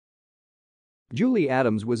Julie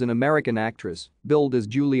Adams was an American actress, billed as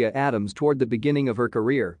Julia Adams toward the beginning of her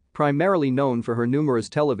career, primarily known for her numerous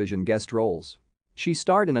television guest roles. She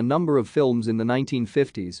starred in a number of films in the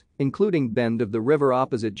 1950s, including Bend of the River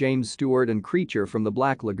opposite James Stewart and Creature from the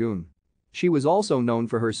Black Lagoon. She was also known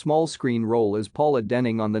for her small-screen role as Paula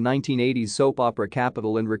Denning on the 1980s soap opera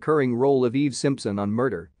Capital and recurring role of Eve Simpson on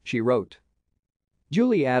Murder, She Wrote.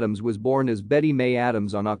 Julie Adams was born as Betty Mae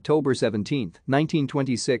Adams on October 17,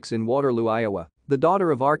 1926 in Waterloo, Iowa, the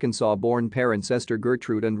daughter of Arkansas-born parents Esther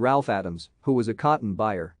Gertrude and Ralph Adams, who was a cotton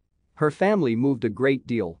buyer. Her family moved a great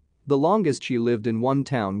deal. The longest she lived in one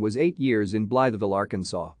town was 8 years in Blytheville,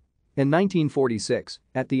 Arkansas. In 1946,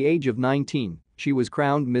 at the age of 19, she was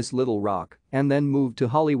crowned Miss Little Rock and then moved to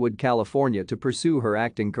Hollywood, California to pursue her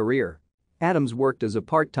acting career. Adams worked as a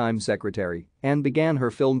part-time secretary and began her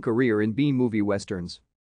film career in B-movie westerns.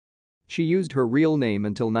 She used her real name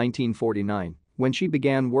until 1949, when she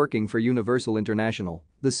began working for Universal International,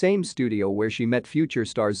 the same studio where she met future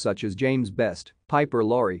stars such as James Best, Piper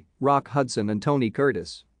Laurie, Rock Hudson and Tony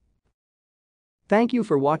Curtis. Thank you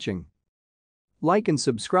for watching. Like and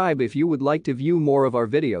subscribe if you would like to view more of our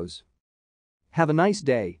videos. Have a nice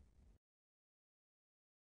day.